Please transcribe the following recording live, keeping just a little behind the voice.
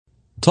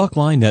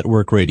Talkline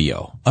Network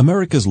Radio,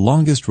 America's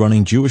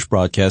longest-running Jewish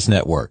broadcast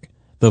network,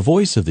 the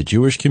voice of the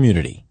Jewish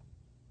community.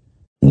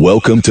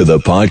 Welcome to the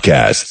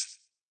podcast.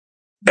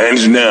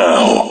 And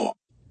now,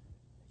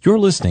 you're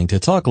listening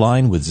to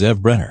Talkline with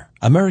Zev Brenner,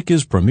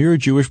 America's premier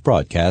Jewish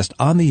broadcast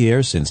on the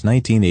air since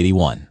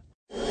 1981.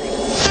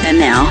 And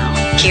now,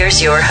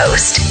 here's your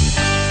host.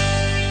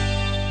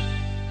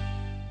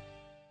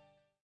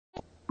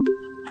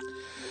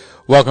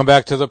 Welcome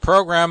back to the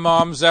program.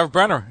 I'm Zev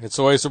Brenner. It's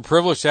always a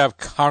privilege to have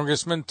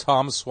Congressman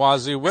Tom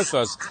Suozzi with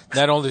us.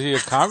 Not only is he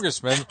a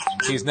congressman,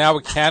 he's now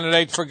a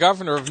candidate for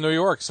governor of New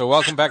York. So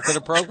welcome back to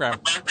the program.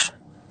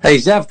 Hey,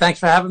 Zev, thanks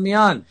for having me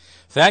on.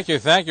 Thank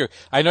you.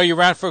 I know you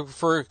ran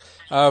for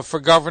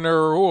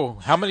governor.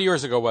 How many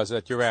years ago was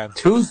it you ran?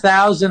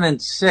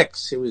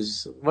 2006. It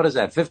was,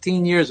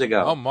 15 years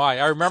ago. Oh my!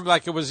 I remember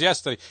like it was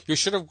yesterday. You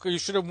should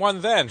have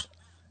won then.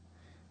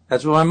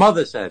 That's what my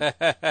mother said.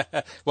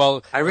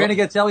 Well, I ran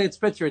against Eliot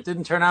Spitzer. It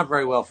didn't turn out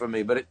very well for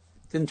me, but it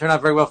didn't turn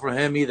out very well for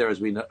him either, as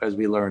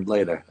we learned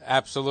later.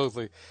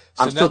 Absolutely.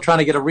 So I'm still trying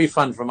to get a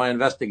refund from my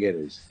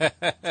investigators.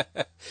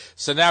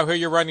 So now here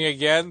you're running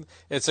again.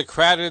 It's a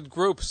crowded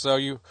group.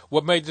 So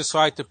what made you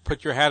decide to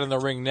put your hat in the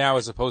ring now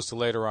as opposed to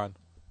later on?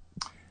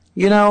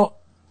 You know,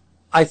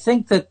 I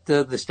think that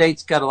the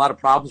state's got a lot of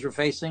problems we're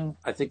facing.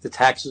 I think the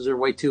taxes are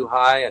way too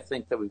high. I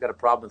think that we've got a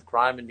problem with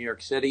crime in New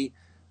York City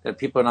that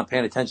people are not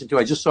paying attention to.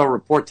 I just saw a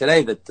report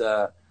today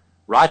that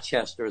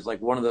Rochester is like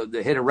one of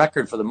they hit a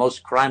record for the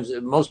most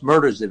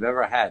murders they've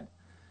ever had.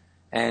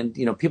 And,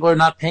 you know, people are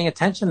not paying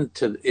attention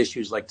to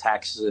issues like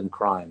taxes and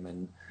crime.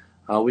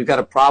 And we've got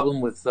a problem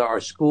with our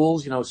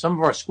schools. You know, some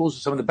of our schools are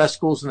some of the best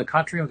schools in the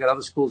country. We've got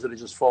other schools that are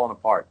just falling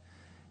apart.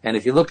 And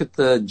if you look at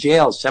the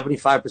jails,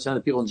 75% of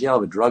the people in jail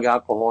have a drug,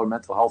 alcohol, or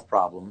mental health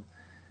problem.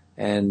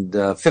 And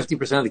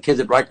 50% of the kids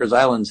at Rikers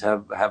Islands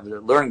have a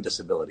learning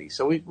disability.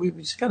 So we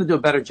just got to do a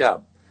better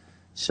job.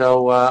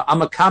 So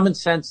I'm a common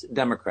sense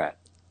Democrat.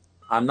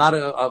 I'm not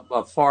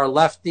a far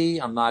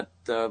lefty. I'm not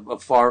a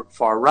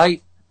far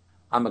right.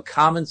 I'm a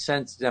common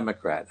sense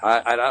Democrat.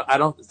 I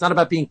don't. It's not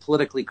about being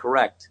politically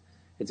correct.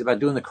 It's about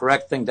doing the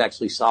correct thing to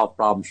actually solve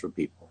problems for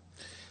people.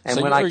 And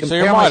so when I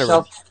compare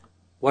myself,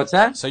 what's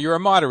that? So you're a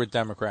moderate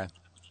Democrat.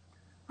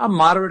 I'm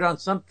moderate on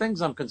some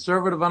things. I'm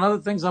conservative on other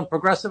things. I'm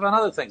progressive on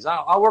other things.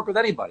 I'll work with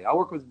anybody. I'll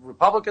work with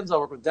Republicans.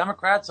 I'll work with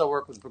Democrats. I'll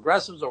work with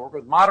progressives. I'll work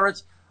with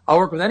moderates. I'll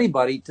work with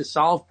anybody to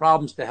solve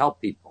problems to help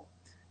people.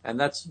 And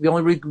that's the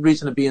only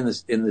reason to be in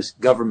this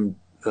government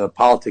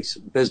politics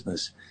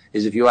business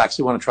is if you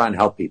actually want to try and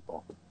help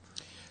people.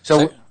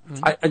 So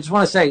I just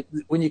want to say,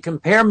 when you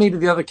compare me to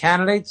the other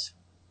candidates,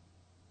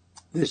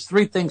 there's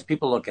three things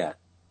people look at.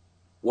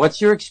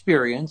 What's your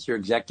experience, your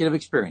executive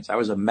experience? I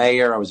was a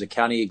mayor. I was a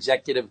county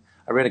executive.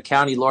 I ran a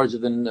county larger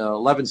than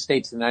 11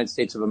 states in the United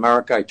States of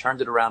America. I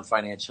turned it around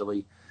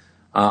financially.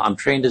 I'm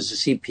trained as a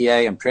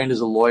CPA. I'm trained as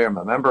a lawyer. I'm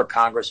a member of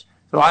Congress.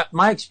 So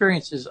my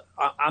experience is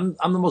I'm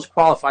the most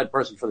qualified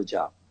person for the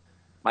job.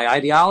 My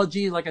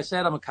ideology, like I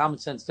said, I'm a common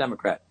sense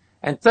Democrat.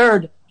 And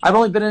third, I've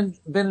only been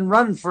in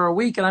running for a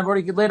week, and I've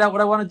already laid out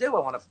what I want to do.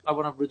 I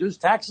want to reduce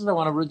taxes. I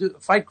want to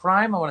fight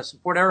crime. I want to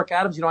support Eric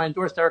Adams. You know, I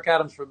endorsed Eric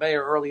Adams for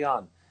mayor early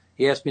on.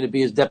 He asked me to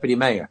be his deputy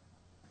mayor.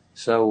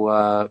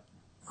 So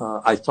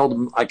I told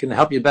him I can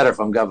help you better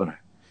if I'm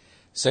governor.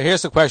 So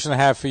here's the question I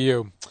have for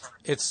you.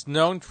 It's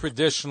known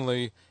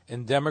traditionally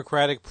in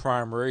Democratic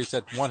primaries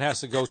that one has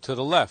to go to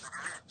the left.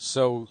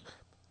 So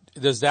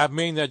does that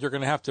mean that you're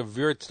going to have to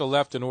veer to the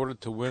left in order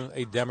to win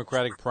a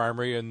Democratic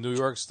primary in New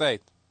York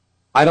State?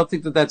 I don't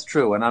think that that's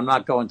true, and I'm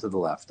not going to the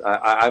left.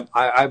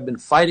 I've been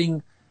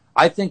fighting.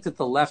 I think that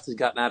the left has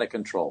gotten out of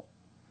control.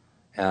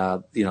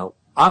 You know,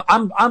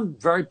 I'm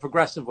very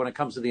progressive when it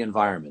comes to the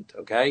environment,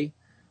 okay?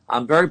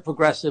 I'm very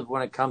progressive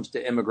when it comes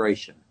to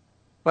immigration.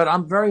 But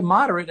I'm very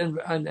moderate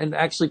and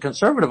actually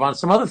conservative on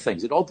some other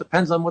things. It all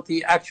depends on what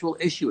the actual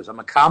issue is. I'm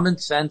a common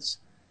sense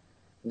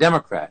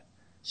Democrat.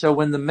 So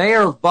when the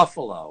mayor of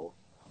Buffalo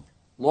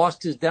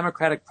lost his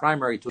Democratic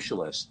primary to a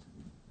socialist,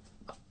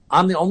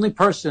 I'm the only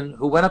person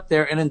who went up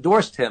there and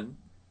endorsed him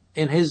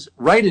in his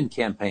write-in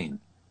campaign.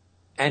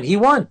 And he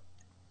won,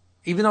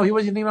 even though he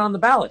wasn't even on the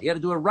ballot. He had to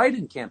do a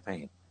write-in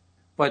campaign.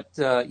 But,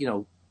 you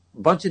know,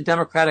 a bunch of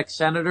Democratic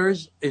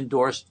senators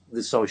endorsed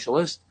the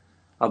socialist.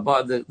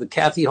 The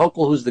Kathy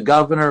Hochul, who's the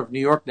governor of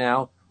New York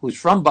now, who's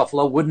from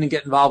Buffalo, wouldn't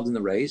get involved in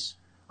the race.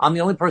 I'm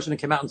the only person who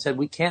came out and said,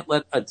 we can't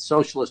let a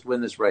socialist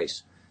win this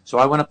race. So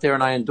I went up there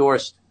and I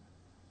endorsed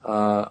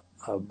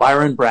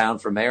Byron Brown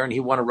for mayor, and he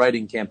won a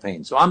write-in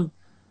campaign. So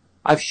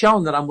I've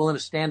shown that I'm willing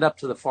to stand up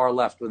to the far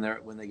left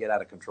when they get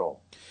out of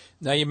control.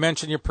 Now, you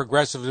mentioned your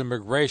progressive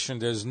immigration.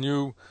 There's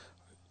new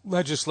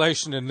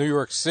legislation in New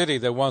York City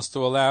that wants to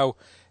allow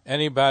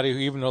anybody,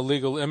 even a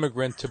legal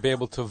immigrant, to be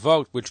able to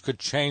vote, which could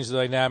change the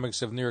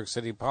dynamics of New York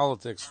City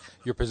politics.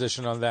 Your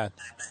position on that?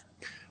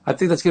 I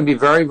think that's going to be a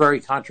very,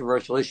 very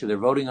controversial issue. They're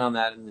voting on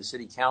that in the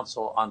city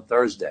council on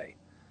Thursday.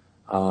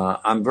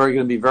 I'm going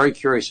to be very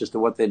curious as to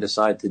what they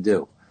decide to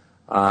do.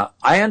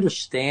 I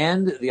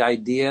understand the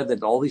idea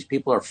that all these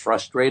people are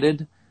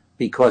frustrated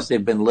because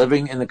they've been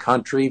living in the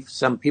country,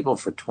 some people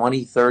for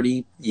 20,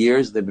 30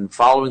 years. They've been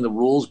following the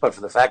rules, but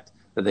for the fact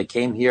that they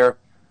came here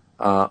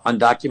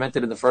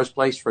undocumented in the first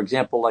place. For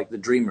example, like the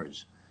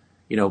Dreamers.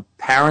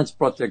 Parents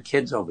brought their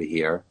kids over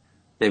here.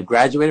 They've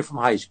graduated from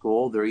high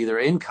school. They're either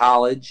in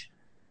college,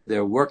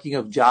 they're working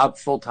a job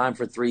full-time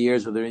for 3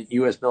 years, or they're in the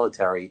U.S.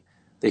 military.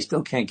 They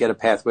still can't get a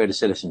pathway to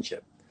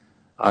citizenship.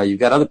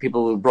 You've got other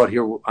people who were brought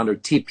here under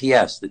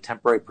TPS, the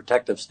Temporary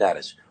Protective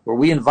Status, where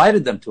we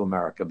invited them to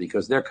America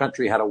because their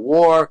country had a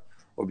war,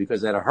 or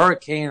because they had a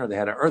hurricane, or they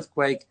had an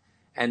earthquake,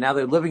 and now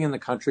they're living in the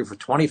country for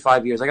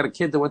 25 years. I got a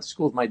kid that went to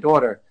school with my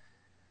daughter.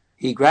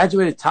 He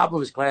graduated top of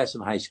his class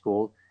in high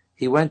school.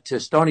 He went to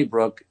Stony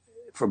Brook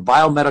for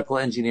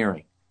biomedical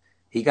engineering.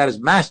 He got his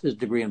master's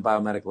degree in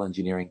biomedical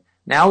engineering.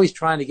 Now he's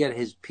trying to get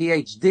his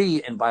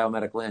PhD in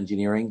biomedical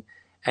engineering,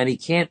 and he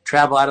can't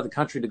travel out of the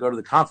country to go to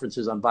the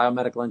conferences on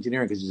biomedical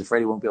engineering because he's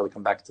afraid he won't be able to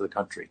come back to the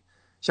country.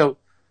 So,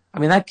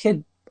 that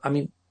kid,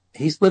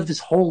 he's lived his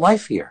whole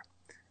life here.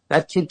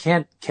 That kid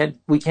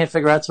we can't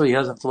figure out so he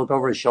doesn't have to look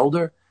over his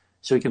shoulder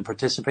so he can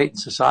participate in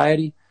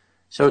society.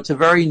 So it's a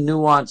very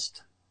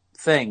nuanced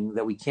thing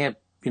that we can't,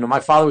 my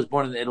father was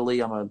born in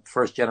Italy. I'm a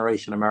first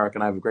generation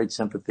American. I have a great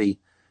sympathy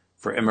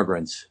for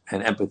immigrants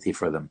and empathy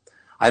for them.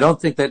 I don't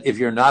think that if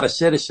you're not a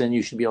citizen,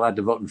 you should be allowed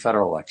to vote in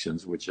federal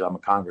elections, which I'm a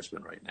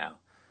congressman right now.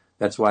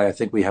 That's why I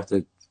think we have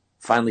to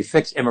finally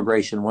fix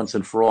immigration once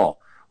and for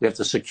all. We have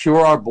to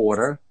secure our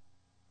border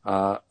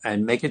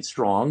and make it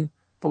strong,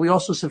 but we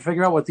also should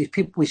figure out what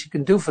we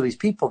can do for these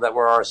people that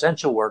were our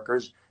essential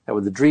workers, that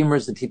were the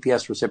Dreamers, the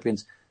TPS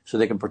recipients, so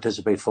they can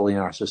participate fully in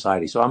our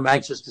society. So I'm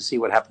anxious to see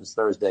what happens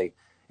Thursday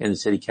in the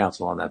city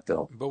council on that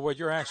bill. But what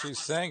you're actually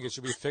saying, it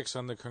should be fixed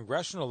on the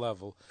congressional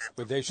level.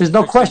 There's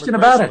no question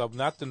about it. Level,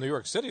 not the New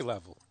York City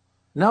level.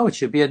 No, it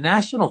should be a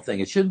national thing.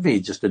 It shouldn't be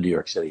just a New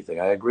York City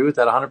thing. I agree with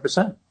that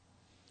 100%.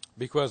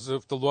 Because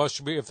if the laws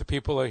should be, if the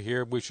people are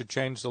here, we should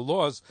change the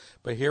laws.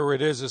 But here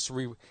it is,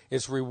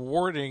 it's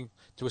rewarding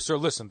to a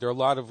certain, listen, there are a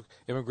lot of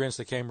immigrants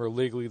that came here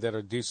illegally that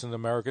are decent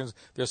Americans.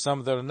 There's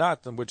some that are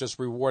not, and we're just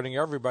rewarding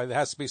everybody. There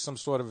has to be some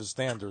sort of a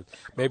standard.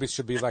 Maybe it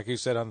should be, like you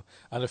said, on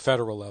a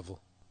federal level.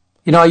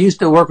 I used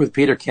to work with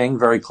Peter King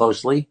very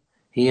closely.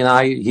 He's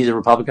a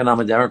Republican, I'm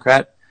a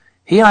Democrat.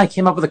 He and I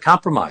came up with a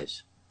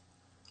compromise.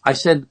 I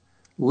said,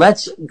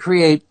 let's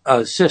create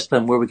a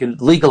system where we can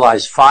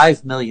legalize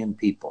 5 million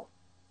people.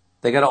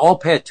 They got to all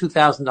pay a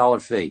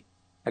 $2,000 fee.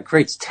 That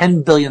creates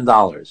 $10 billion.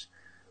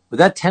 With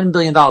that $10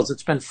 billion, let's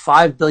spend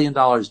 $5 billion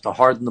to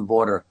harden the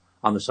border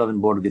on the southern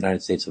border of the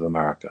United States of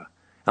America.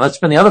 And let's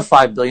spend the other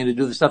 $5 billion to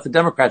do the stuff the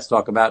Democrats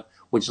talk about,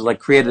 which is like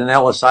create an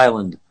Ellis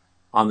Island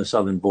on the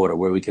southern border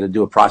where we could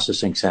do a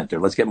processing center.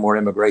 Let's get more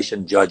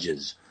immigration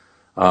judges.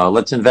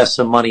 Let's invest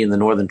some money in the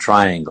Northern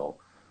Triangle.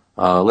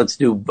 Let's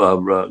do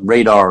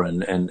radar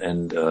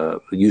and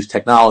use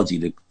technology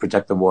to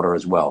protect the water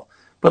as well.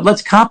 But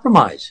let's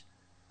compromise.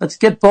 Let's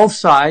get both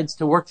sides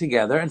to work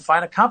together and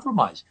find a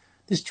compromise.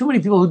 There's too many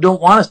people who don't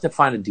want us to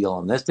find a deal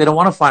on this. They don't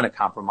want to find a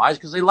compromise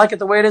because they like it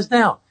the way it is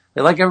now.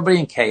 They like everybody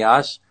in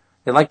chaos.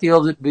 They like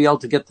to be able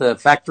to get the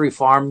factory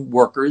farm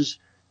workers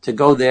to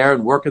go there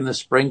and work in the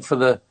spring for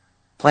the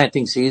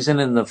planting season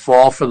and the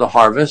fall for the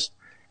harvest.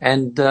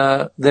 And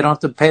they don't have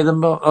to pay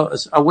them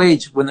a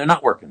wage when they're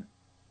not working.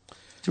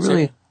 It's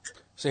really...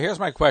 So here's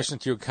my question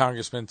to you,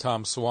 Congressman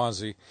Tom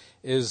Suozzi,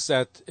 is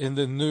that in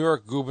the New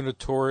York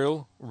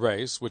gubernatorial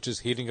race, which is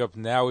heating up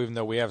now, even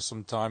though we have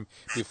some time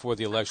before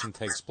the election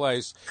takes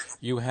place,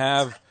 you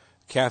have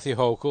Kathy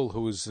Hochul,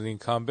 who is the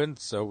incumbent,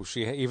 so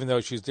she, even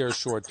though she's there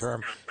short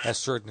term, has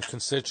certain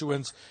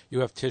constituents. You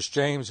have Tish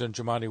James and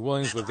Jumaane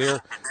Williams with their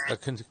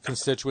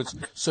constituents.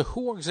 So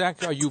who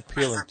exactly are you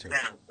appealing to?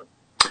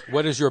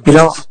 What is your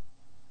base?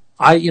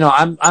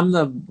 I'm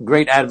the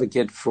great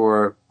advocate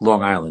for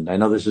Long Island. I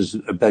know this is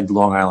a big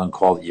Long Island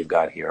call that you've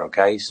got here,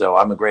 okay? So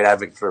I'm a great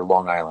advocate for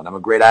Long Island. I'm a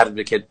great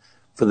advocate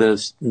for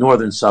the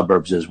northern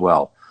suburbs as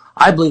well.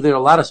 I believe there are a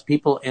lot of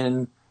people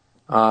in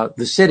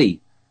the city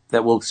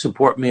that will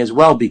support me as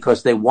well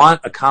because they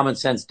want a common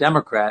sense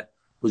Democrat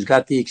who's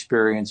got the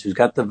experience, who's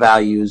got the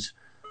values,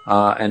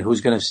 and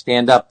who's going to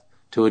stand up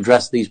to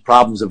address these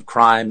problems of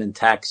crime and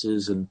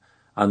taxes and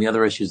on the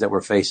other issues that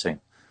we're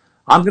facing.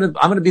 I'm going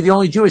to be the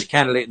only Jewish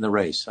candidate in the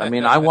race. I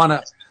mean,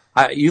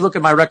 you look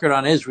at my record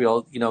on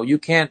Israel, you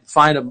can't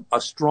find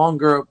a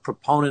stronger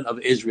proponent of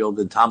Israel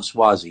than Tom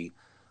Suozzi,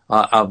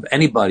 of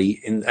anybody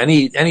in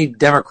any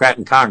Democrat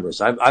in Congress.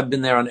 I've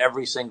been there on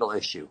every single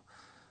issue.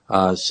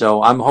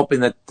 So I'm hoping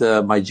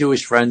that, my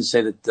Jewish friends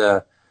say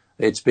that,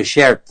 it's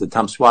beshert that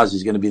Tom Suozzi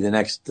is going to be the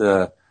next,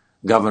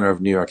 governor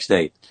of New York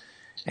State.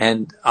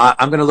 And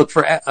I'm going to look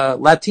for,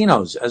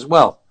 Latinos as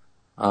well.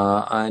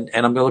 And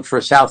I'm going to look for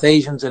South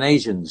Asians and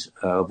Asians,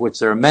 of which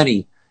there are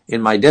many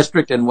in my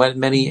district and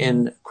many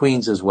in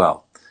Queens as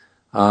well.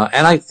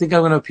 And I think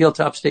I'm going to appeal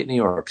to upstate New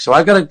York. So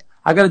I've got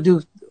to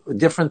do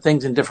different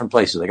things in different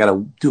places. I got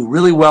to do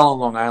really well on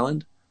Long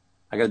Island.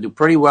 I got to do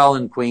pretty well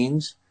in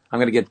Queens. I'm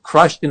going to get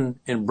crushed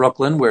in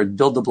Brooklyn where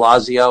Bill de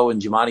Blasio and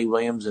Jumaane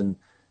Williams and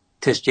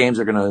Tish James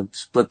are going to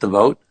split the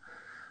vote.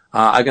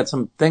 I got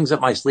some things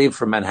up my sleeve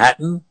for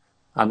Manhattan.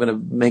 I'm going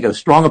to make a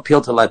strong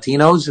appeal to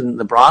Latinos in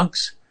the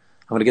Bronx.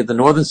 I'm going to get the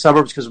northern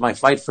suburbs because of my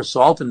fight for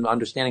SALT and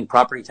understanding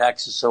property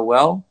taxes so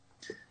well.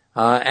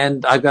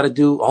 And I've got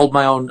to hold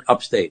my own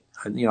upstate.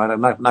 You know,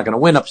 I'm not going to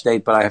win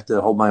upstate, but I have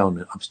to hold my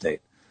own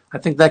upstate. I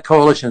think that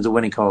coalition is a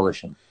winning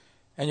coalition.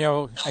 And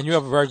you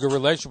have a very good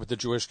relationship with the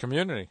Jewish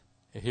community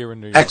here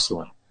in New York.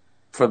 Excellent.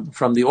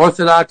 From the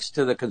Orthodox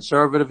to the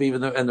conservative,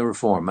 and the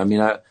Reform. I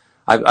mean,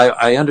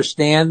 I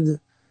understand,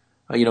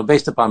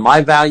 based upon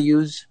my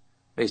values,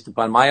 based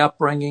upon my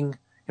upbringing.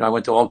 I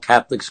went to all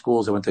Catholic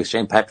schools. I went to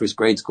St. Patrick's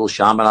Grade School,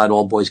 Chaminade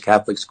All Boys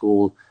Catholic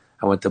School.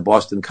 I went to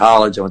Boston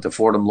College. I went to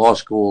Fordham Law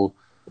School.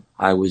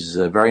 I was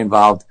very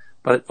involved.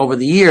 But over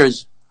the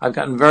years, I've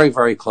gotten very,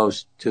 very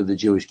close to the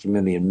Jewish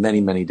community in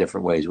many, many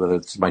different ways, whether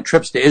it's my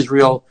trips to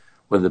Israel,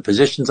 whether the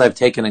positions I've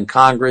taken in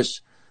Congress,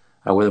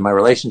 whether my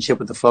relationship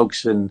with the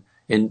folks you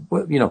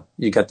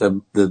got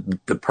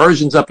the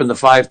Persians up in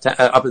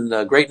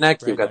the Great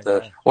Neck. You've got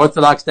the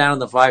Orthodox down in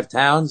the Five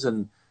Towns,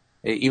 and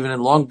even in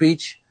Long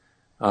Beach.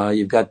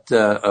 You've got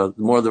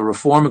more of the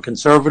Reform and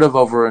Conservative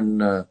over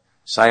in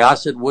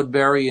Syosset,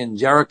 Woodbury, and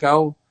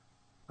Jericho.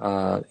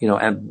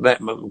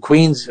 And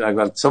Queens. I've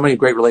got so many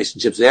great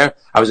relationships there.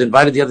 I was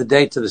invited the other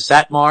day to the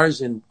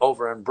Satmars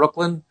over in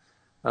Brooklyn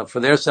for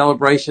their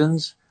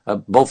celebrations.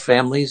 Both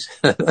families.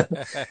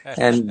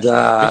 And be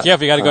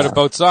careful, you got to go to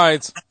both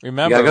sides.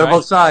 Remember, you got to go to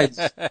both sides.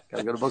 Got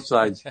to go to both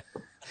sides.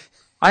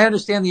 I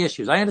understand the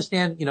issues. I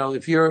understand,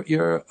 if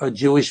you're a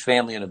Jewish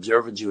family, an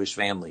observant Jewish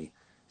family,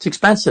 it's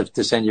expensive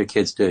to send your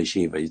kids to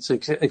yeshiva. It's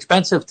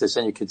expensive to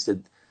send your kids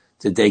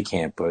to day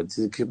camp, or it's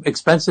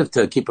expensive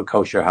to keep a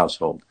kosher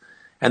household.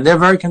 And they're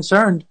very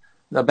concerned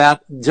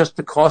about just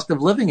the cost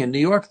of living in New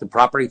York, the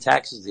property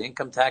taxes, the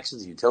income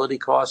taxes, the utility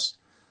costs.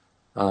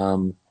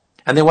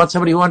 And they want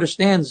somebody who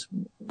understands,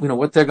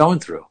 what they're going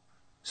through.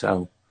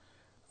 So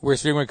we're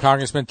speaking with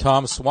Congressman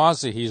Tom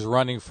Suozzi. He's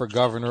running for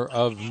governor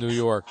of New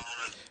York.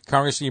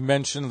 Congressman, you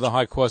mentioned the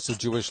high cost of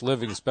Jewish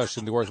living,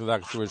 especially in the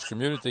Orthodox Jewish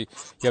community.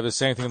 You have the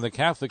same thing in the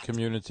Catholic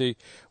community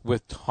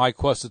with high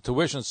cost of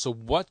tuition. So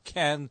what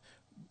can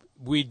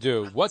we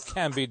do? What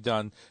can be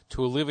done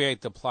to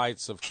alleviate the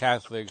plights of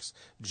Catholics,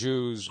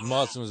 Jews,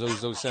 Muslims,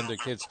 those who send their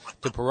kids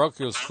to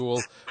parochial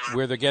school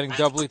where they're getting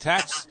doubly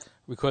taxed?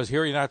 Because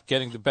here you're not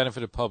getting the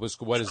benefit of public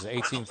school. What is it,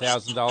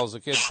 $18,000 a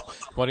kid,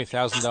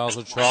 $20,000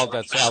 a child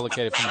that's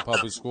allocated from the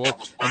public school,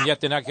 and yet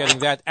they're not getting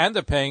that, and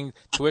they're paying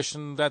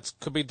tuition that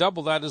could be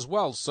double that as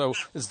well. So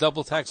it's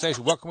double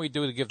taxation. What can we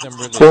do to give them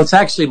relief? Well, it's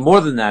actually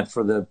more than that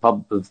for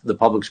the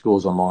public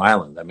schools on Long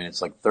Island. I mean,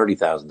 it's like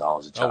 $30,000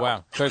 a child. Oh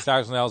wow,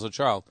 $30,000 a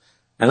child.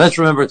 And let's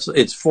remember, it's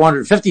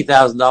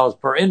 $450,000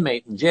 per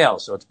inmate in jail.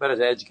 So it's better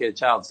to educate a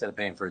child instead of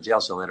paying for a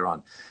jail cell later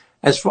on.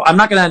 I'm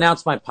not going to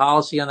announce my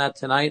policy on that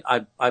tonight.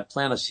 I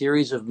plan a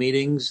series of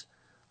meetings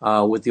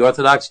with the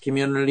Orthodox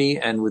community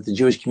and with the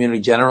Jewish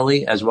community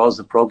generally, as well as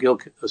the parochial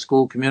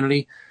school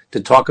community, to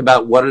talk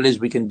about what it is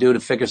we can do to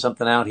figure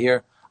something out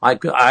here.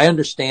 I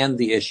understand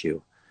the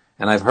issue,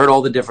 and I've heard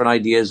all the different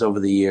ideas over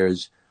the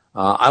years.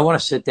 I want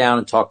to sit down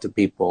and talk to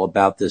people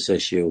about this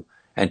issue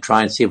and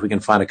try and see if we can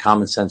find a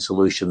common sense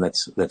solution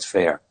that's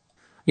fair.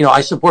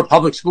 I support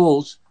public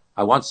schools.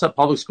 I want some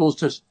public schools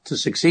to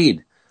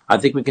succeed. I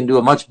think we can do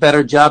a much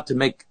better job to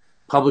make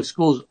public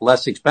schools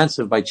less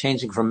expensive by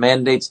changing from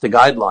mandates to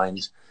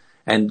guidelines.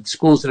 And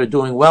schools that are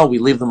doing well, we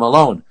leave them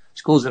alone.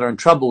 Schools that are in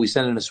trouble, we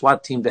send in a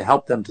SWAT team to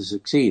help them to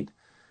succeed.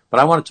 But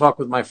I want to talk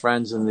with my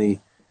friends in the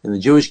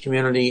Jewish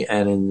community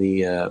and in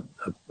the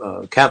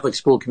Catholic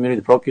school community,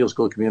 the parochial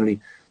school community,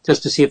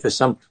 just to see if there's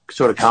some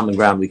sort of common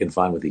ground we can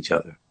find with each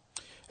other.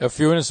 A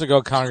few minutes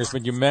ago,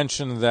 Congressman, you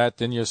mentioned that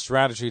in your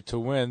strategy to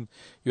win,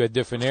 you had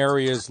different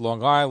areas,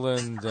 Long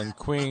Island and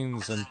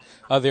Queens and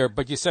other,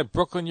 but you said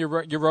Brooklyn you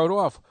wrote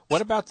off. What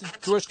about the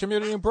Jewish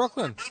community in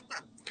Brooklyn?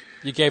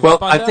 You gave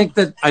up on that?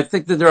 I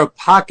think that there are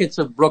pockets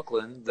of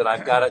Brooklyn that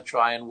I've got to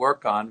try and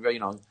work on.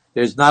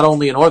 There's not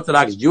only an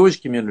Orthodox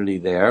Jewish community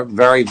there,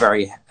 very,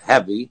 very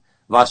heavy,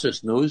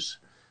 Wassersnus.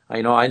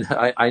 I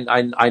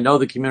know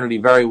the community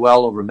very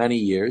well over many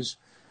years,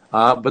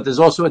 but there's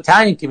also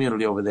Italian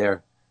community over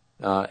there.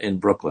 In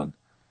Brooklyn.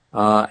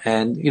 But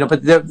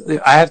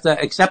I have to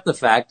accept the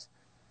fact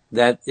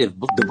that if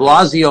de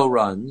Blasio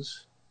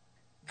runs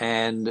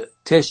and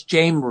Tish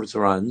James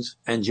runs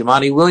and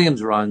Jumaane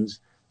Williams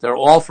runs, they're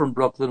all from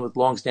Brooklyn with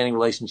long-standing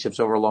relationships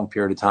over a long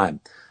period of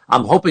time.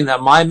 I'm hoping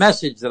that my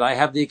message, that I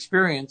have the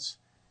experience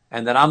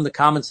and that I'm the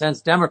common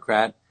sense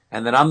Democrat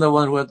and that I'm the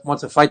one who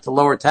wants to fight to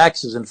lower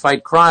taxes and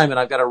fight crime, and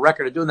I've got a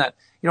record of doing that.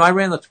 I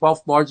ran the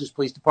 12th largest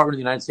police department in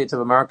the United States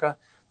of America.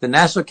 The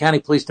Nassau County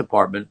Police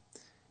Department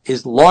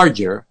is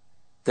larger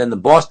than the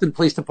Boston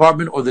Police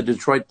Department or the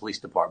Detroit Police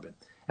Department.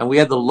 And we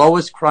had the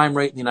lowest crime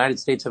rate in the United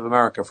States of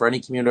America for any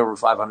community over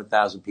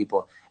 500,000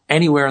 people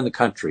anywhere in the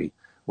country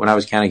when I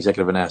was county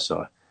executive in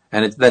Nassau.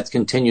 And that's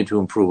continued to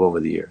improve over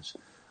the years.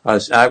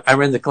 I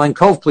ran the Glen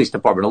Cove Police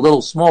Department, a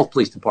little small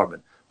police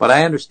department. But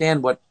I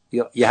understand what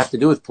you have to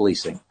do with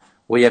policing,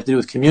 what you have to do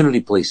with community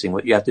policing,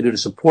 what you have to do to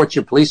support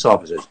your police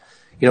officers.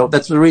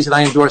 That's the reason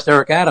I endorsed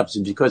Eric Adams,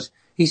 because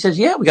He says,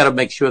 yeah, we got to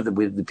make sure that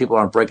the people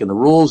aren't breaking the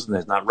rules and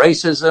there's not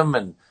racism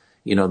and,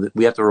 that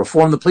we have to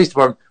reform the police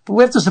department, but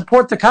we have to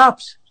support the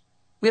cops.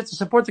 We have to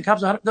support the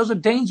cops. Those are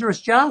dangerous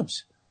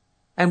jobs.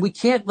 And we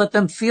can't let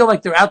them feel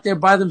like they're out there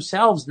by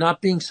themselves, not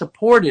being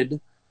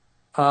supported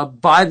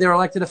by their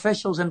elected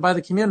officials and by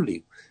the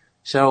community.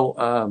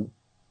 So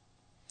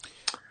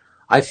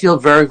I feel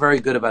very, very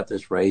good about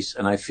this race,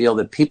 and I feel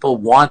that people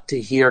want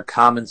to hear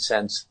common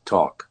sense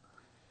talk.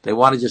 They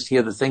want to just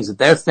hear the things that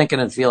they're thinking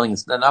and feeling.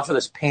 It's enough of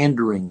this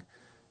pandering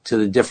to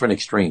the different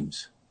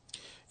extremes.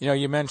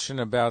 You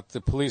mentioned about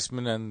the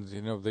policemen and,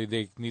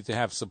 they need to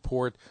have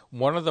support.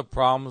 One of the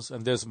problems,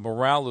 and there's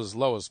morale is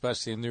low,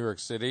 especially in New York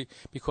City,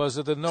 because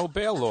of the no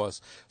bail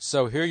laws.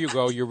 So here you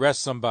go, you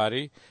arrest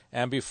somebody,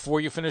 and before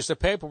you finish the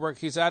paperwork,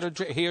 he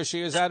or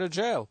she is out of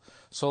jail.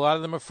 So a lot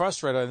of them are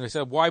frustrated, and they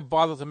said, why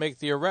bother to make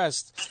the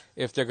arrest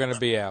if they're going to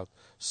be out?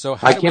 So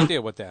how do we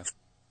deal with that?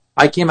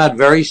 I came out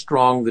very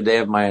strong the day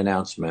of my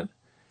announcement,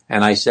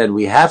 and I said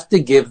we have to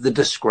give the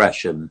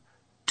discretion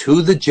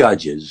to the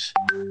judges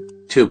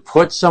to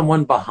put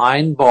someone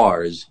behind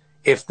bars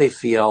if they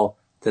feel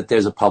that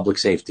there's a public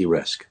safety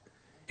risk.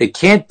 It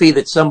can't be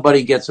that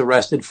somebody gets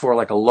arrested for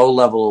like a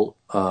low-level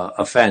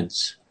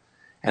offense,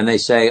 and they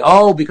say,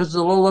 "Oh, because it's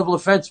a low-level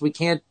offense, we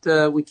can't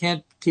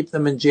keep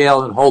them in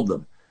jail and hold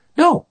them."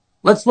 No,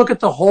 let's look at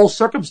the whole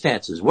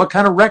circumstances. What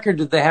kind of record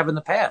did they have in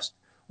the past?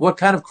 What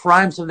kind of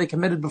crimes have they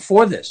committed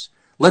before this?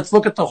 Let's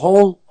look at the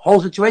whole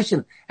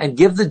situation and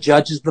give the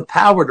judges the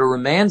power to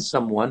remand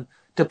someone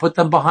to put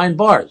them behind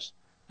bars.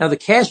 Now, the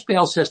cash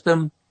bail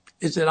system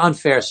is an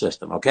unfair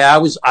system. Okay, I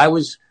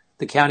was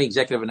the county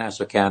executive in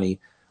Nassau County.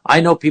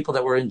 I know people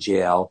that were in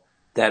jail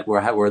that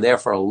were there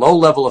for a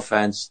low-level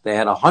offense. They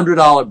had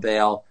 $100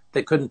 bail.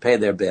 They couldn't pay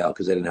their bail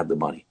because they didn't have the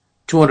money.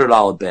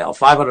 $200 bail,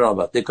 $500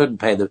 bail. They couldn't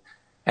pay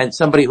and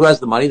somebody who has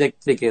the money,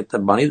 they get the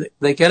money,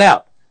 they get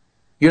out.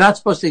 You're not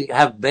supposed to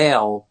have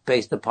bail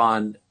based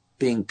upon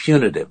being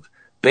punitive.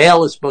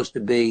 Bail is supposed to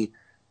be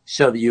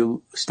so that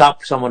you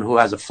stop someone who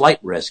has a flight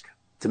risk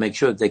to make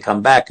sure that they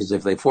come back, because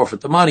if they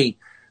forfeit the money,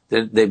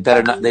 they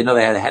better not. They know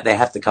they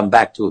have to come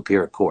back to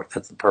appear at court.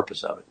 That's the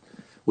purpose of it.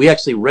 We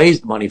actually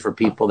raised money for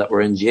people that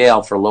were in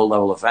jail for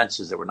low-level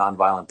offenses that were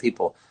nonviolent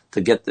people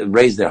to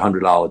raise their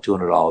 $100,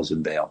 $200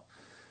 in bail.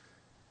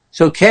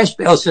 So cash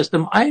bail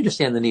system, I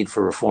understand the need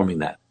for reforming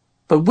that.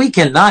 But we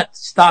cannot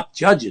stop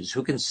judges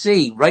who can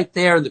see right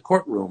there in the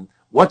courtroom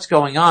what's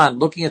going on,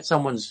 looking at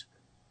someone's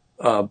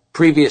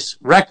previous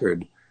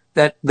record,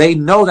 that they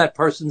know that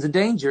person's a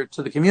danger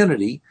to the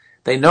community.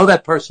 They know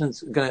that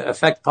person's going to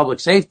affect public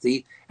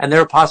safety, and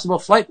they're a possible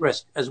flight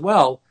risk as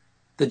well.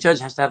 The judge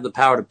has to have the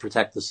power to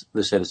protect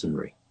the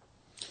citizenry.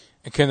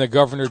 And can the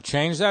governor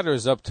change that, or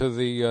is it up to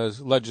the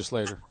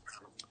legislator?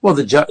 Well,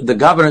 the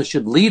governor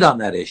should lead on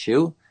that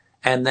issue,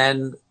 and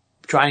then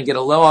try and get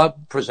a law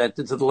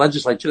presented to the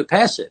legislature to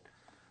pass it.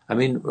 I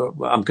mean,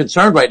 I'm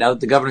concerned right now that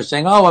the governor's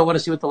saying, "Oh, I want to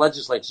see what the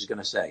legislature's going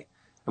to say."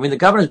 I mean, the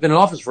governor's been in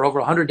office for over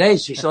 100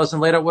 days. She still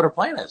hasn't laid out what her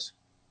plan is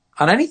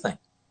on anything.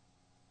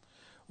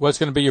 What's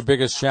going to be your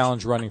biggest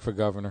challenge running for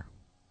governor?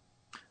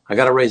 I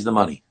got to raise the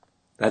money.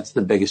 That's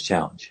the biggest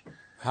challenge.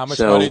 How much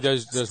money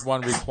does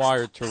one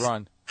require to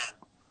run?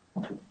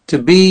 To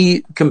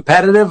be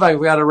competitive,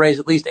 I've got to raise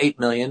at least $8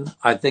 million.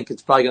 I think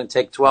it's probably going to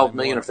take $12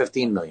 million or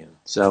 $15 million.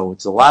 So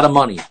it's a lot of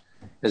money.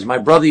 As my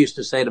brother used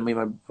to say to me,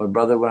 my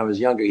brother when I was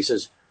younger, he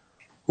says,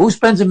 "Who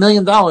spends $1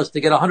 million to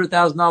get a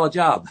 $100,000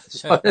 job?"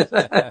 So,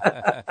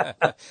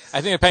 I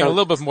think they're paying a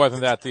little bit more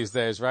than that these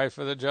days, right,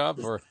 for the job?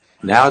 Or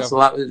now it's a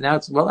lot.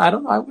 Well, I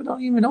don't know. I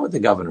don't even know what the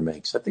governor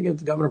makes. I think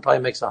the governor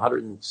probably makes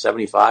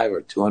 $175,000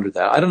 or $200,000.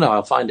 I don't know.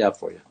 I'll find out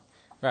for you.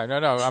 Right. No,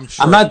 I'm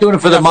sure. I'm not doing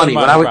it for the money.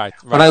 When I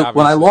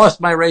Right,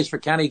 lost my race for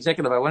county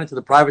executive, I went into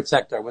the private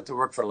sector. I went to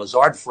work for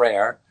Lazard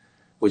Frere,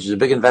 which is a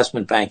big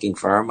investment banking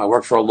firm. I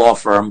worked for a law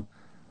firm.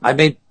 I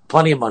made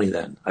plenty of money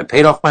then. I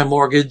paid off my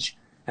mortgage,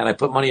 and I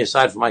put money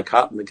aside for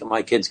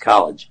my kids'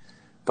 college.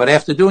 But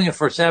after doing it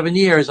for 7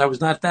 years, I was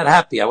not that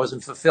happy. I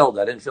wasn't fulfilled.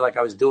 I didn't feel like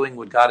I was doing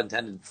what God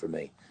intended for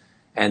me.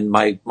 And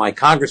my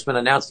congressman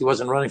announced he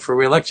wasn't running for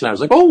re-election. I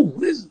was like, oh,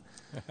 this.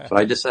 So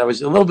I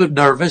was a little bit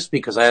nervous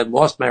because I had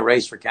lost my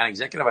race for county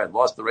executive. I had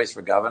lost the race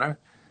for governor,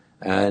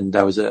 and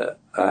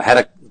I had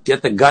to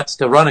get the guts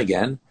to run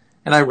again.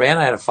 And I ran.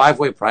 I had a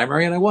 5-way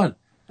primary, and I won.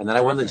 And then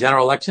I won the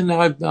general election.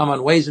 Now I'm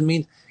on Ways and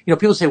Means.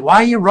 People say, "Why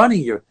are you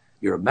running?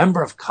 You're a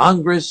member of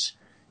Congress.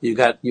 You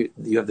have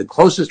the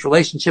closest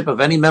relationship of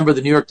any member of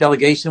the New York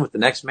delegation with the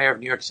next mayor of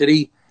New York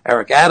City,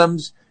 Eric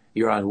Adams.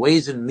 You're on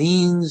Ways and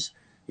Means.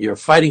 You're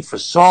fighting for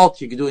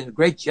SALT. You're doing a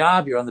great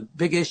job. You're on the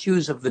big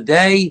issues of the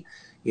day.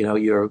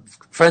 You're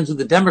friends with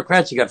the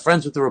Democrats. You got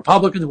friends with the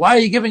Republicans. Why are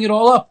you giving it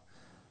all up?"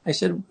 I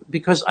said,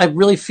 because I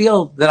really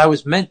feel that I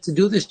was meant to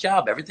do this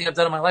job. Everything I've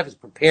done in my life has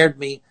prepared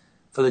me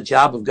for the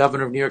job of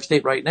governor of New York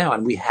State right now.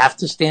 And we have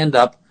to stand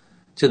up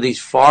to these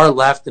far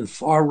left and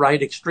far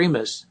right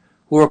extremists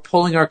who are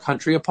pulling our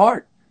country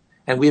apart.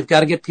 And we've got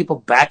to get people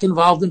back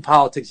involved in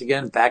politics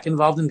again, back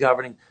involved in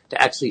governing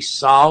to actually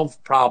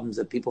solve problems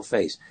that people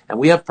face. And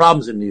we have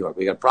problems in New York.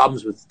 We got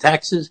problems with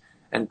taxes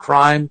and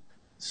crime.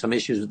 some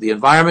issues with the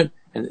environment,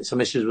 and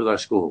some issues with our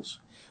schools.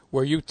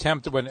 Were you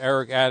tempted when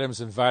Eric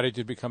Adams invited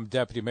you to become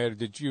deputy mayor?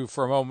 Did you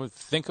for a moment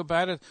think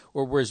about it,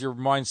 or was your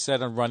mind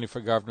set on running for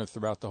governor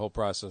throughout the whole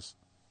process?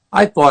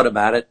 I thought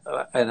about it,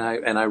 and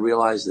I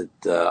realized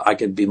that I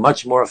could be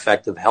much more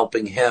effective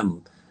helping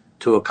him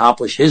to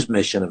accomplish his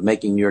mission of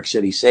making New York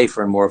City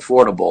safer and more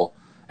affordable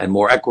and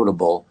more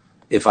equitable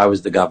if I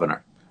was the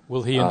governor.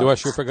 Will he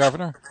endorse you for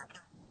governor?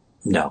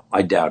 No,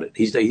 I doubt it.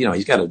 He's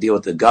got to deal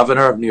with the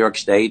governor of New York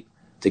State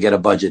to get a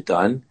budget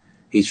done.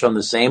 He's from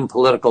the same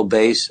political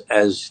base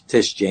as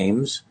Tish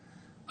James,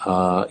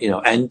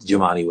 and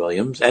Jumaane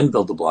Williams and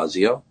Bill de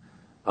Blasio.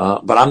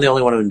 But I'm the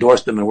only one who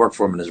endorsed him and worked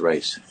for him in his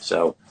race.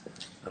 So,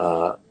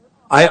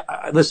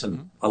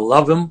 listen, I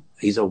love him.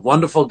 He's a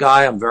wonderful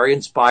guy. I'm very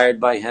inspired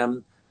by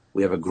him.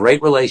 We have a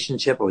great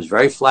relationship. I was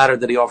very flattered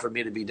that he offered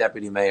me to be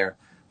deputy mayor,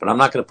 but I'm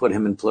not going to put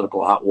him in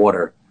political hot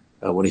water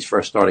when he's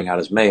first starting out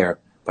as mayor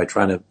by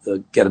trying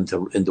to get him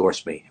to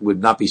endorse me. It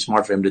would not be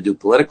smart for him to do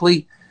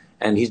politically,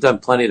 and he's done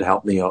plenty to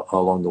help me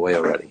along the way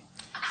already.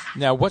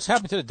 Now, what's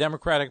happened to the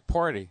Democratic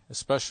Party,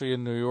 especially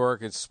in New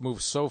York? It's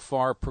moved so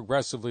far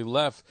progressively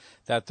left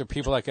that the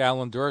people like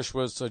Alan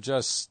Dershowitz are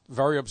just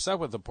very upset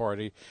with the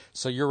party.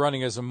 So you're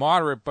running as a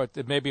moderate, but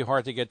it may be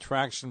hard to get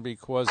traction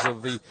because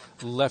of the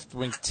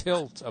left-wing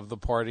tilt of the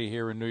party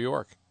here in New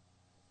York.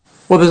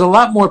 Well, there's a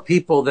lot more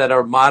people that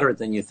are moderate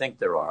than you think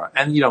there are.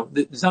 And,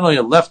 there's not only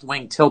a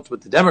left-wing tilt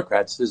with the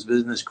Democrats, there's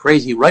been this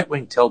crazy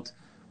right-wing tilt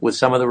with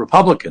some of the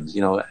Republicans,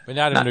 But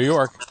not in New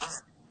York.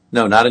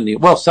 No, not in New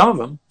York. Well, some of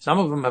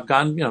them have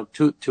gone,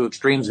 to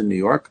extremes in New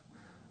York.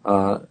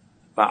 But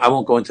I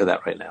won't go into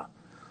that right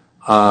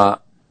now.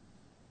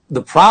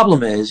 The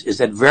problem is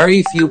that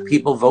very few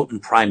people vote in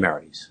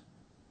primaries.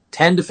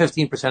 10 to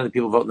 15% of the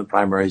people vote in the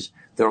primaries.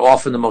 They're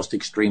often the most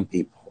extreme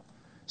people.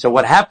 So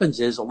what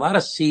happens is a lot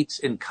of seats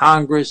in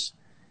Congress,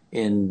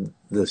 in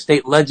the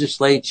state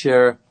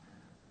legislature,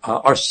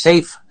 are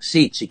safe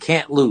seats. You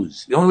can't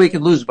lose. The only way you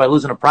can lose is by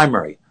losing a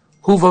primary.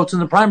 Who votes in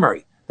the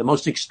primary? The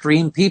most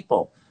extreme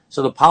people.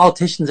 So the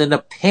politicians end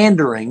up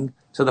pandering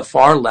to the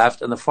far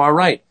left and the far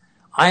right.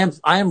 I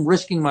am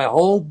risking my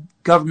whole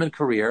government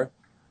career.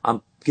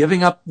 I'm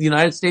giving up the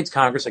United States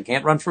Congress. I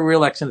can't run for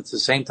re-election. It's the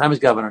same time as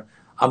governor.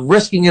 I'm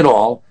risking it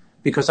all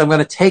because I'm going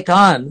to take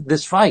on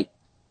this fight.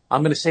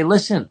 I'm going to say,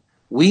 listen,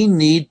 we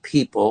need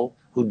people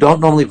who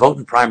don't normally vote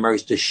in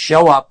primaries to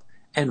show up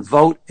and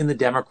vote in the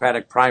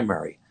Democratic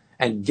primary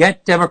and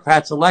get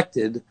Democrats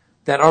elected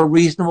that are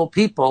reasonable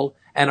people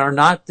and are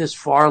not this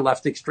far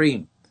left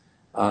extreme.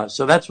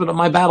 So that's what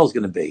my battle is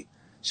going to be.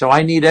 So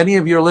I need any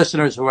of your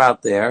listeners who are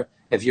out there.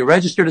 If you're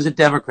registered as a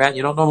Democrat and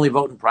you don't normally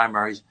vote in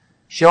primaries,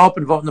 show up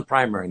and vote in the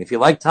primary. And if you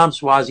like Tom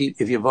Suozzi,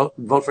 if you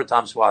vote for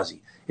Tom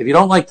Suozzi. If you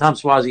don't like Tom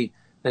Suozzi,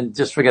 then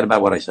just forget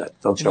about what I said.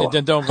 Don't show up.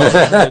 Then don't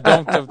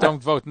vote.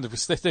 don't vote.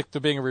 Stick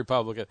to being a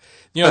Republican.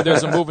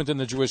 There's a movement in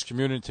the Jewish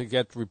community to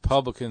get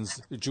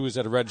Republicans, the Jews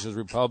that are registered as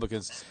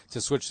Republicans,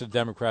 to switch to the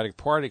Democratic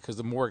Party because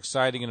the more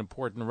exciting and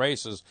important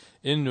races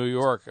in New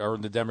York are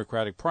in the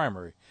Democratic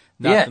primary.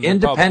 Yeah,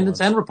 independents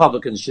and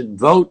Republicans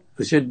should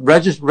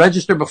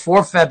register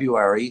before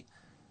February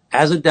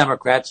as a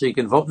Democrat so you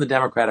can vote in the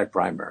Democratic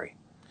primary.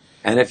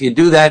 And if you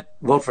do that,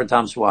 vote for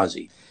Tom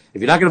Suozzi. If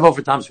you're not going to vote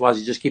for Tom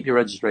Suozzi, just keep your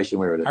registration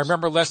where it is. I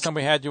remember last time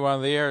we had you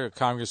on the air,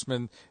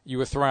 Congressman, you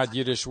were throwing out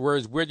Yiddish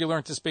words. Where did you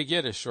learn to speak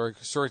Yiddish or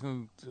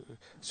certain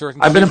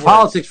I've been in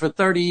politics for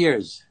 30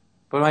 years.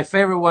 But my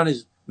favorite one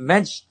is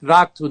Mensch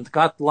tragt und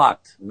Gott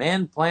lacht.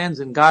 Man plans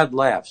and God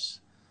laughs.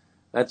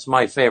 That's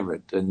my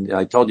favorite. And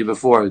I told you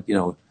before,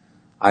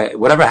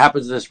 whatever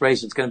happens in this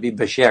race, it's going to be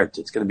beshert.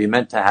 It's going to be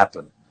meant to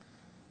happen.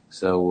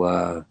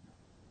 So,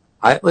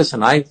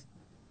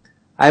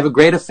 I have a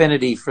great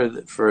affinity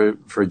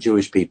for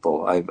Jewish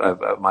people. I've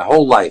my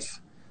whole life.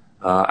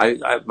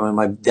 When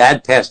my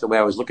dad passed away,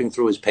 I was looking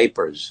through his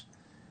papers,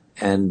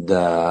 and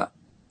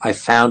I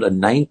found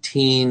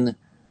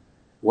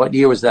what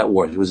year was that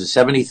war? Was it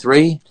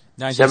 73?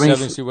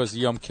 1973 was the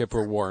Yom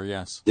Kippur War,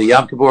 yes. The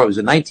Yom Kippur War. It was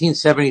a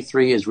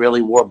 1973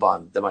 Israeli war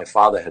bond that my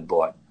father had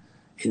bought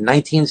in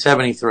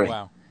 1973.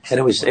 Wow. And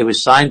it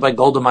was signed by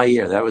Golda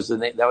Meir. That was the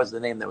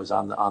name that was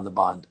on the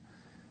bond.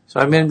 So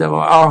I mean,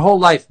 our whole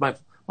life,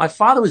 my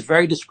father was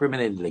very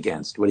discriminated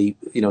against. When he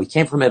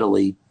came from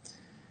Italy,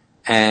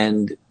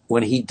 and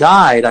when he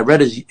died, I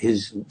read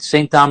his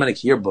St.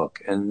 Dominic's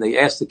yearbook, and they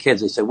asked the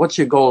kids, they said, "What's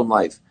your goal in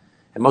life?"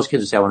 And most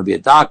kids would say, "I want to be a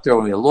doctor, I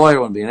want to be a lawyer,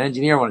 I want to be an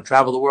engineer, I want to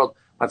travel the world."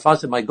 My father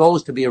said, "My goal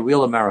is to be a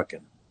real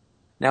American."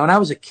 Now, when I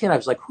was a kid, I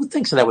was like, who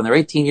thinks of that when they're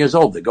 18 years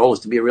old? The goal is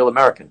to be a real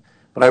American.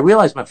 But I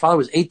realized my father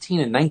was 18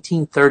 in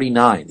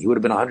 1939. He would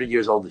have been 100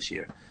 years old this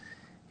year.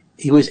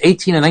 He was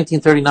 18 in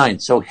 1939.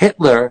 So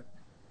Hitler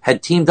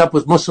had teamed up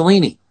with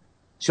Mussolini.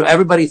 So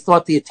everybody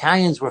thought the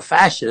Italians were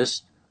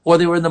fascists or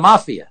they were in the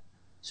mafia.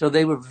 So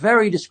they were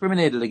very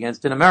discriminated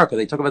against in America.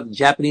 They talk about the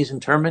Japanese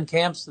internment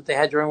camps that they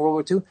had during World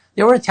War II.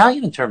 They were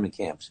Italian internment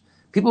camps.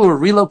 People were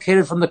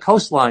relocated from the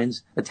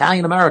coastlines,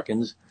 Italian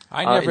Americans.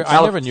 I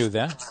never knew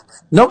that.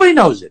 Nobody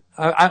knows it.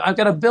 I've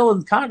got a bill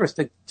in Congress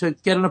to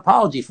get an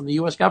apology from the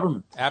U.S.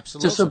 government.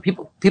 Absolutely. Just so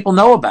people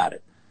know about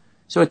it.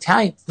 So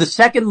Italian, the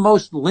second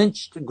most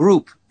lynched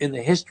group in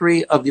the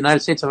history of the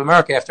United States of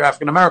America after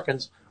African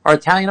Americans are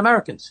Italian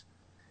Americans.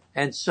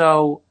 And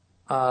so,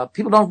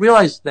 people don't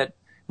realize that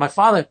my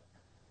father,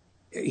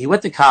 he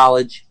went to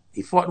college.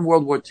 He fought in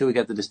World War II. He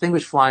got the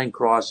Distinguished Flying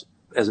Cross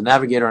as a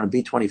navigator on a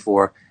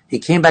B-24. He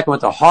came back and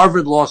went to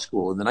Harvard Law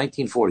School in the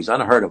 1940s.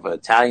 Unheard of, an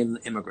Italian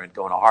immigrant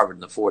going to Harvard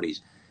in the 40s.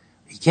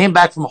 He came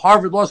back from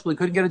Harvard Law School. He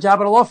couldn't get a job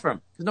at a law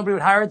firm because nobody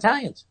would hire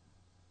Italians.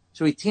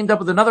 So he teamed up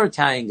with another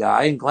Italian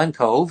guy in Glen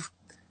Cove,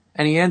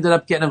 and he ended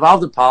up getting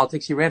involved in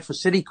politics. He ran for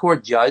city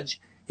court judge.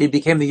 He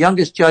became the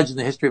youngest judge in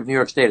the history of New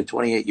York State at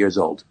 28 years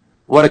old.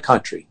 What a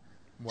country.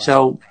 Wow.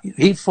 So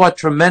he fought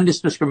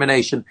tremendous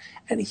discrimination,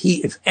 and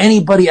if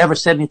anybody ever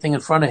said anything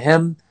in front of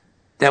him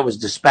that was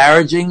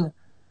disparaging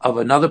of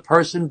another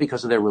person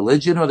because of their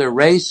religion or their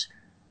race,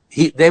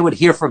 they would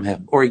hear from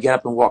him, or he'd get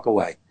up and walk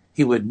away.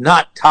 He would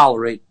not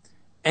tolerate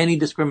any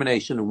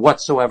discrimination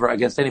whatsoever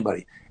against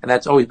anybody. And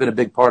that's always been a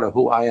big part of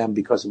who I am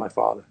because of my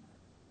father.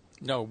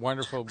 No,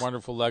 wonderful,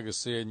 wonderful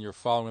legacy, and you're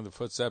following the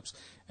footsteps.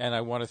 And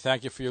I want to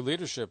thank you for your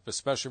leadership,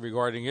 especially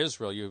regarding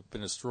Israel. You've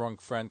been a strong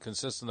friend,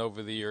 consistent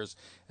over the years,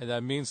 and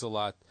that means a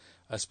lot,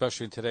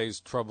 especially in today's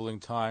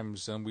troubling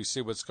times. And we see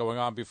what's going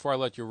on. Before I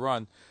let you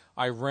run,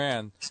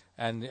 Iran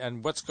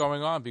and what's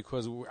going on,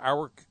 because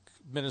our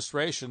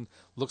administration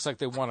looks like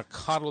they want to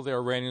coddle the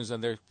Iranians,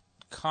 and they're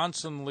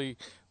constantly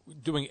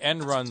doing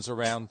end runs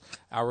around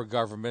our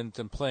government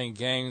and playing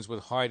games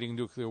with hiding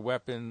nuclear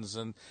weapons.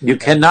 And you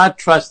cannot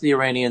trust the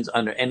Iranians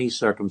under any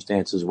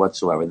circumstances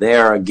whatsoever. They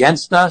are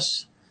against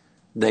us.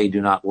 They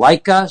do not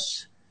like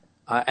us,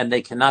 and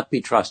they cannot be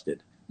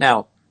trusted.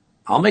 Now,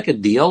 I'll make a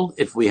deal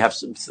if we have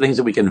some things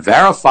that we can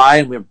verify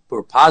and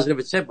we're positive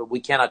it's it, but we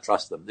cannot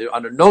trust them.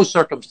 Under no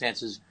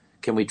circumstances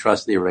can we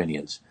trust the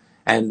Iranians.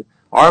 And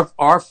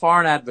our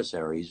foreign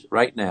adversaries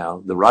right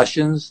now, the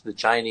Russians, the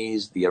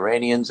Chinese, the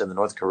Iranians, and the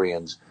North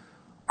Koreans,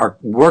 are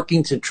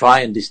working to try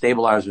and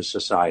destabilize our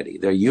society.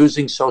 They're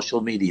using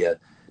social media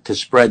to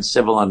spread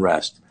civil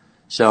unrest.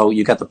 So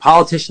you got the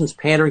politicians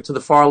pandering to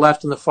the far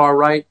left and the far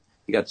right.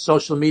 You got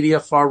social media,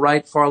 far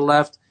right, far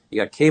left.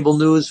 You got cable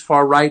news,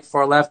 far right,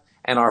 far left.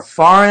 And our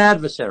foreign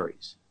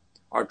adversaries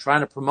are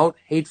trying to promote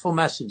hateful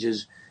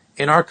messages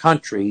in our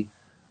country,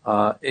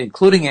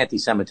 including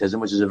anti-Semitism,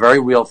 which is a very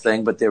real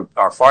thing, but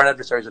our foreign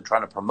adversaries are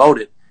trying to promote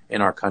it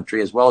in our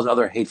country, as well as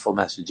other hateful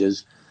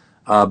messages,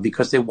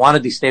 because they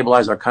want to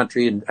destabilize our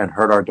country and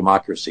hurt our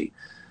democracy.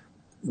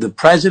 The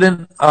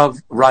president of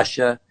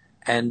Russia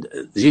and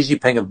Xi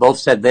Jinping have both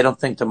said they don't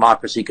think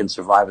democracy can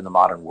survive in the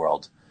modern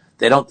world.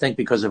 They don't think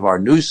because of our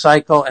news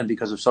cycle and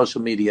because of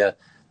social media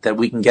that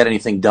we can get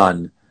anything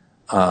done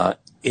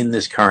in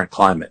this current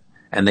climate.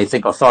 And they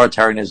think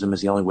authoritarianism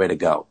is the only way to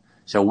go.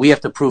 So we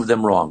have to prove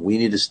them wrong. We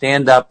need to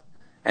stand up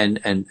and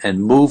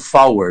move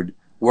forward,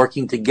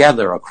 working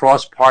together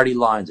across party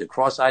lines,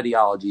 across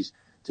ideologies,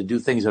 to do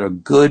things that are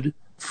good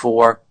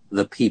for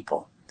the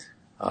people.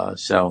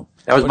 So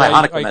that was my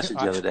Hanukkah message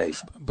the other day.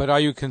 But are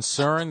you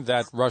concerned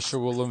that Russia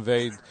will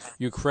invade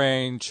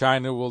Ukraine?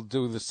 China will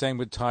do the same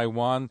with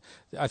Taiwan?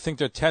 I think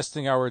they're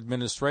testing our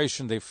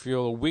administration. They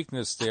feel a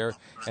weakness there.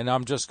 And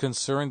I'm just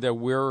concerned that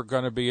we're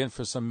going to be in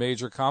for some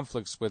major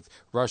conflicts with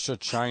Russia,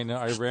 China,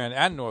 Iran,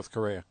 and North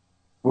Korea.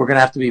 We're going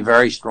to have to be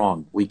very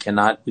strong. We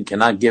cannot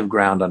give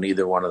ground on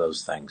either one of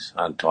those things,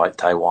 on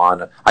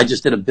Taiwan. I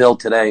just did a bill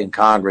today in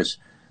Congress,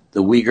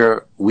 the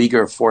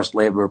Uyghur Forced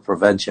Labor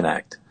Prevention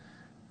Act.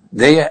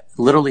 They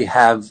literally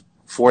have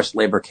forced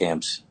labor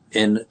camps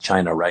in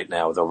China right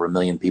now with over 1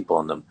 million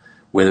people in them,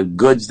 where the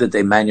goods that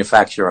they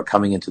manufacture are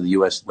coming into the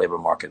U.S. labor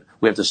market.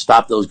 We have to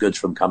stop those goods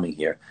from coming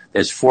here.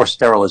 There's forced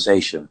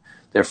sterilization.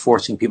 They're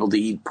forcing people to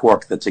eat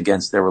pork that's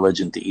against their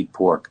religion to eat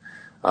pork.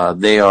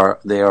 They are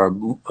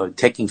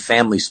taking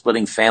families,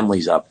 splitting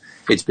families up.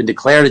 It's been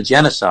declared a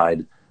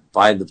genocide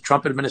by the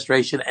Trump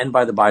administration and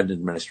by the Biden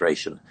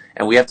administration.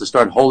 And we have to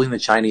start holding the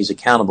Chinese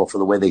accountable for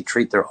the way they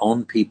treat their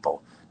own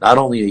people. Not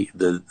only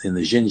in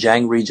the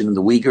Xinjiang region and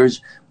the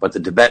Uyghurs, but the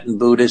Tibetan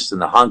Buddhists and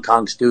the Hong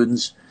Kong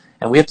students.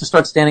 And we have to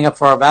start standing up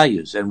for our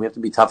values, and we have to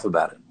be tough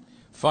about it.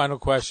 Final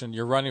question.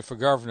 You're running for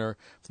governor.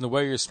 From the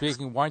way you're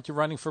speaking, why aren't you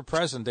running for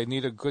president? They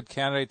need a good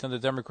candidate on the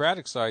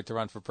Democratic side to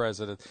run for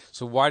president.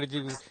 So why did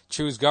you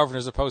choose governor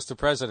as opposed to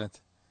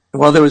president?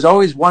 Well, there was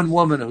always one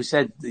woman who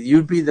said,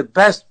 you'd be the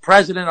best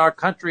president our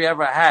country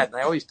ever had. And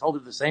I always told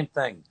her the same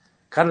thing.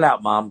 Cut it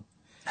out, Mom.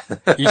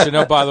 You should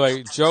know, by the way,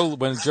 when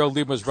Joe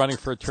Lieberman was running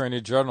for Attorney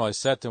General, I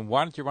said to him,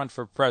 why don't you run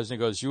for president?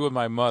 He goes, you and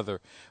my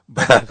mother.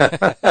 But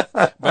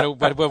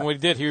when we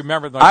did, he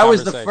remembered my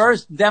conversation. I was the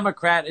first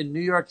Democrat in New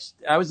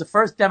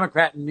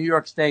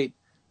York State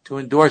to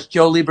endorse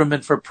Joe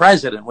Lieberman for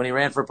president when he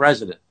ran for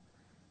president.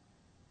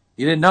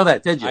 You didn't know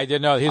that, did you? I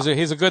didn't know.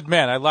 He's a good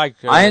man.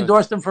 I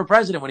endorsed him for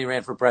president when he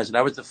ran for president.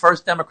 I was the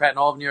first Democrat in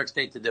all of New York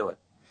State to do it.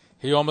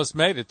 He almost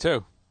made it,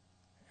 too.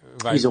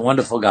 Right. He's a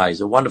wonderful guy.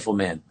 He's a wonderful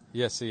man.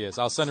 Yes, he is.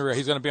 He's going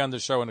to be on the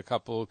show in a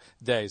couple of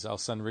days. I'll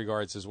send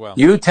regards as well.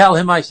 You tell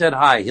him I said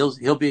hi.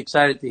 He'll be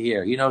excited to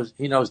hear. He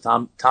knows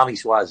Tommy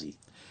Swazi.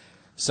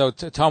 So,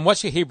 Tom,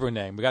 what's your Hebrew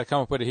name? We got to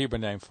come up with a Hebrew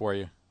name for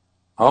you.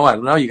 Oh, I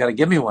don't know. You got to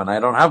give me one. I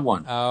don't have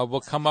one.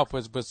 We'll come up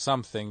with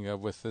something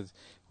with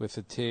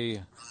the T.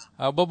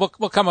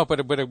 We'll come up with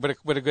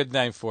a good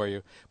name for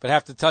you. But I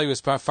have to tell you,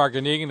 it's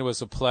Farganigan. It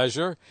was a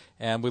pleasure,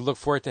 and we look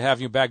forward to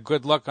having you back.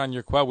 Good luck on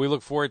your quest. We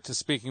look forward to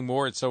speaking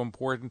more. It's so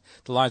important.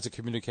 The lines of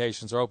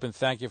communications are open.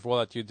 Thank you for all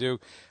that you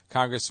do,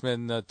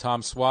 Congressman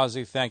Tom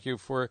Suozzi. Thank you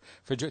for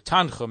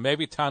Tanchum.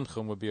 Maybe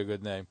Tanchum would be a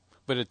good name.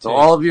 But to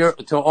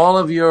all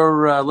of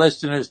your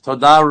listeners,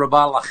 Toda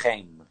Rabba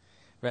Lachem.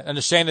 And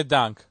a Shana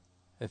Dank.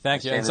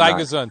 Thank you. And sei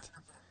gesund.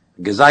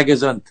 Sei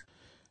gesund.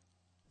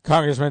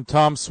 Congressman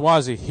Tom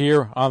Suozzi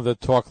here on the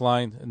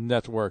Talkline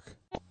Network.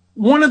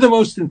 One of the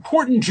most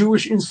important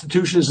Jewish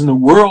institutions in the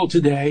world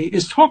today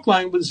is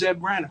Talkline with Zev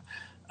Brenner.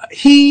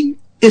 He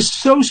is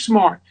so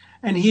smart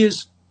and he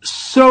is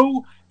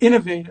so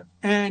innovative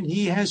and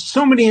he has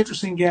so many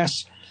interesting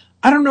guests.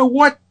 I don't know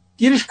what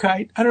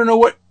Yiddishkeit, I don't know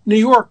what New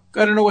York,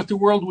 I don't know what the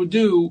world would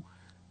do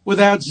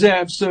without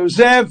Zev. So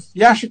Zev,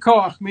 Yasher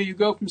Koach, may you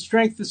go from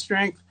strength to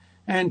strength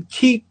and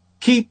keep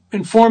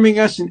informing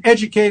us and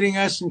educating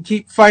us and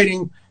keep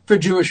fighting for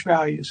Jewish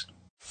values.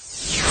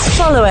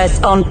 Follow us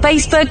on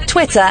Facebook,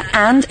 Twitter,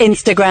 and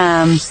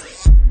Instagram.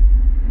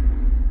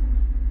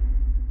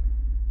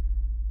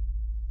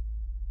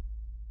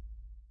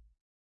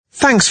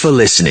 Thanks for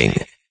listening.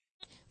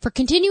 For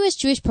continuous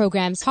Jewish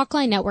programs,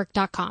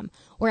 TalkLineNetwork.com,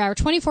 or our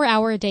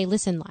 24-hour-a-day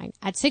listen line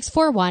at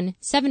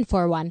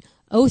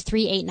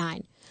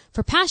 641-741-0389.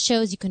 For past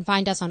shows, you can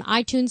find us on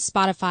iTunes,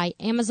 Spotify,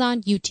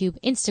 Amazon, YouTube,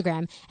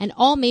 Instagram, and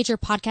all major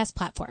podcast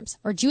platforms,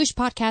 or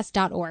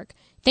jewishpodcast.org.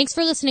 Thanks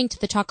for listening to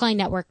the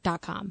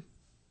TalkLineNetwork.com.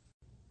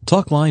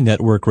 Talkline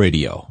Network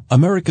Radio,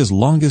 America's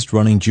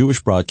longest-running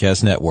Jewish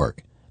broadcast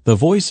network, the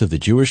voice of the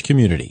Jewish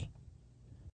community.